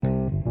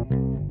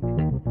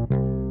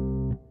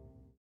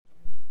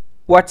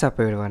What's up,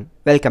 everyone?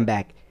 Welcome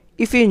back.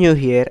 If you're new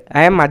here,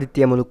 I am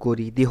Aditya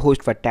Mulukuri, the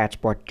host for Tats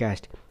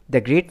Podcast,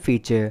 the great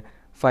feature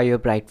for your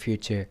bright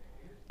future.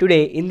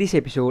 Today, in this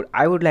episode,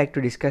 I would like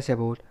to discuss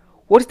about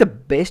what is the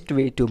best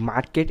way to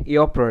market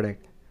your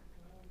product.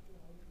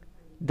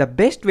 The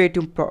best way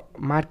to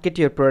market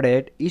your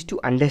product is to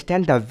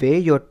understand the way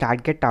your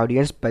target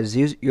audience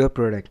perceives your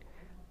product.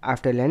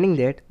 After learning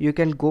that, you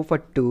can go for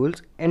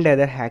tools and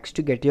other hacks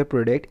to get your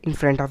product in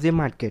front of the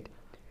market.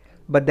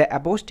 But the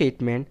above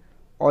statement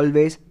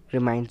always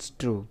remains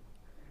true.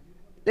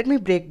 Let me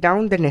break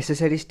down the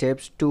necessary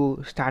steps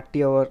to start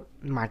your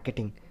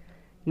marketing.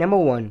 Number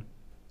 1,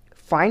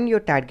 find your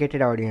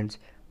targeted audience.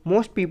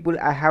 Most people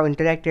I have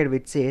interacted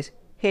with says,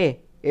 "Hey,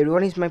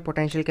 everyone is my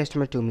potential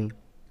customer to me."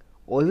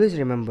 Always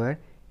remember,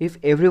 if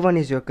everyone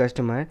is your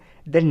customer,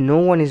 then no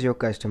one is your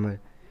customer.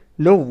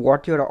 Know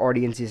what your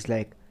audience is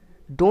like.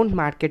 Don't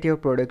market your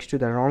products to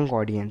the wrong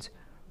audience.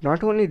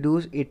 Not only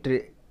does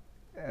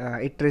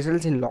it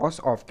results in loss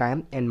of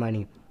time and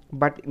money,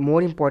 but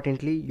more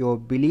importantly, your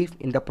belief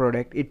in the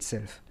product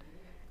itself,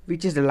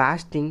 which is the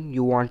last thing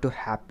you want to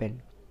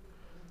happen.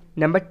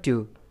 Number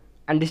 2,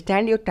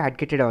 understand your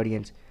targeted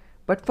audience.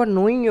 But for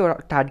knowing your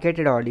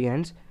targeted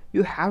audience,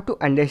 you have to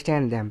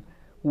understand them,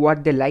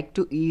 what they like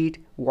to eat,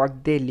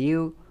 what they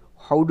live,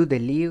 how do they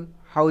live,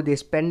 how they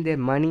spend their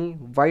money,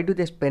 why do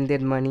they spend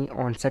their money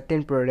on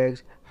certain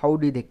products, how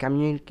do they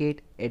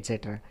communicate,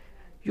 etc.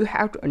 You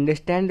have to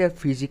understand their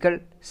physical,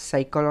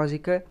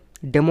 psychological,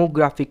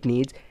 demographic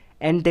needs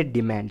and their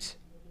demands.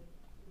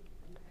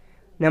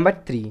 Number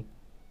 3,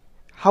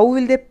 how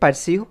will they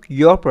perceive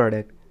your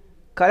product?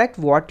 Collect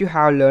what you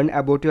have learned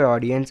about your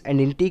audience and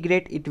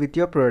integrate it with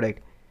your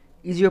product.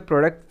 Is your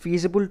product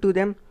feasible to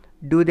them?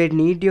 Do they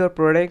need your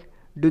product?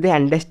 Do they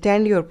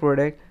understand your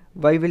product?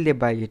 Why will they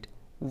buy it?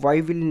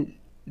 Why will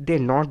they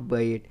not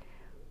buy it?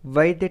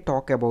 Why they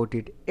talk about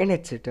it? And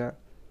etc.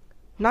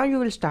 Now you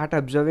will start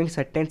observing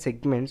certain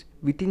segments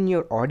within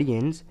your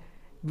audience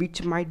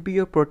which might be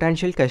your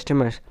potential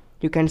customers.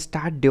 You can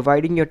start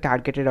dividing your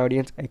targeted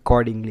audience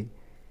accordingly.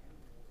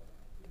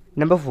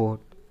 Number 4,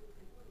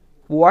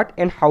 what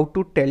and how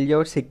to tell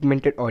your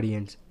segmented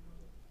audience.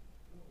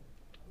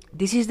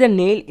 This is the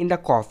nail in the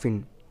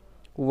coffin.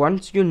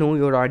 Once you know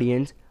your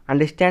audience,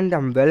 understand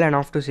them well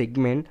enough to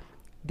segment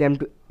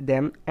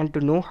them and to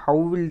know how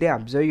will they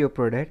observe your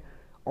product,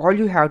 all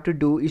you have to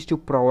do is to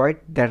provide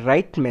the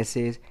right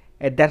message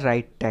at the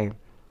right time.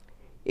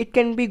 It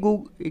can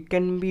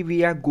be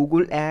via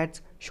Google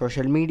Ads,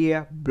 social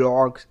media,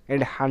 blogs,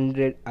 and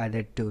 100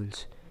 other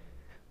tools.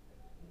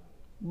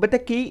 But the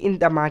key in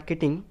the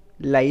marketing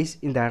lies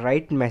in the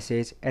right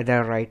message at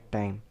the right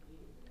time.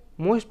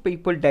 Most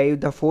people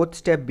dive the fourth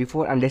step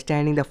before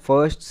understanding the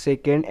first,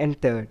 second,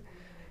 and third.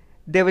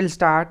 They will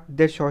start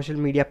their social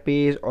media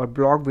page or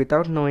blog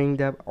without knowing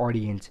the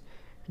audience.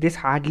 This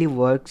hardly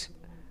works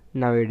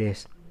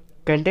nowadays.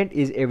 Content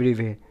is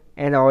everywhere,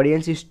 and the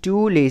audience is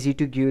too lazy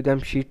to give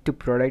them shit to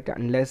product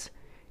unless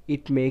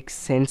it makes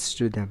sense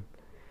to them.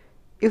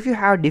 If you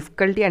have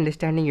difficulty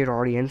understanding your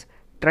audience,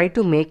 try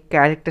to make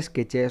character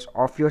sketches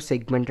of your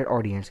segmented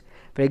audience.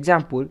 For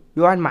example,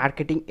 you are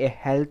marketing a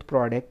health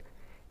product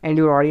and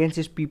your audience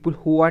is people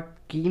who are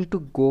keen to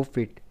go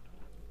fit.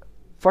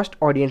 First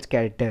audience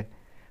character.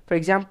 For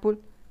example,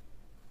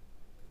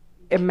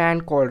 a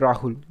man called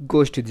Rahul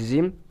goes to the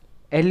gym,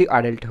 early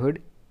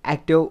adulthood,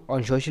 active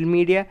on social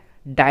media,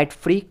 diet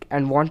freak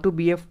and want to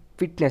be a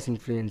fitness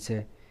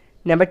influencer.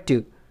 Number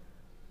 2,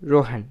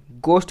 Rohan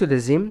goes to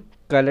the gym,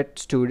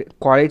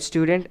 college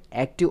student,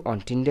 active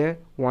on Tinder,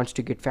 wants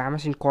to get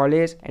famous in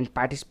college and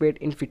participate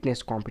in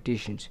fitness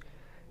competitions.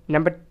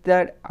 Number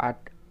 3,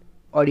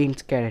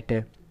 audience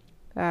character.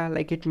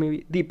 Like it may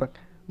be Deepak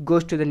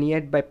goes to the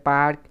nearby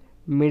park,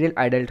 middle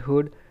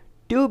adulthood,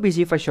 too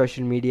busy for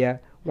social media,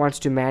 wants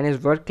to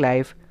manage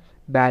work-life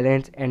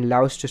balance and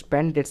loves to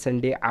spend their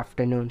Sunday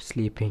afternoon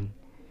sleeping.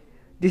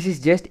 This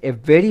is just a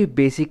very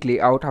basic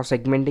layout of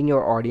segmenting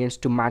your audience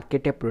to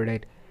market a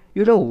product.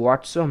 You know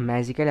what's so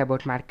magical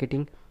about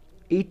marketing?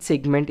 Each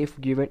segment,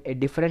 if given a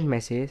different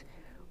message,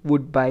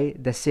 would buy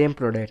the same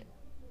product.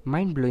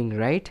 Mind blowing,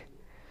 right?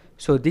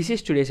 So, this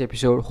is today's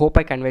episode. Hope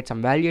I conveyed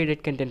some value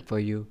added content for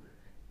you.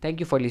 Thank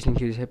you for listening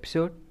to this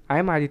episode. I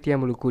am Aditya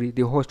Mulukuri,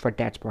 the host for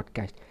Tats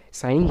Podcast.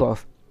 Signing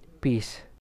off. Peace.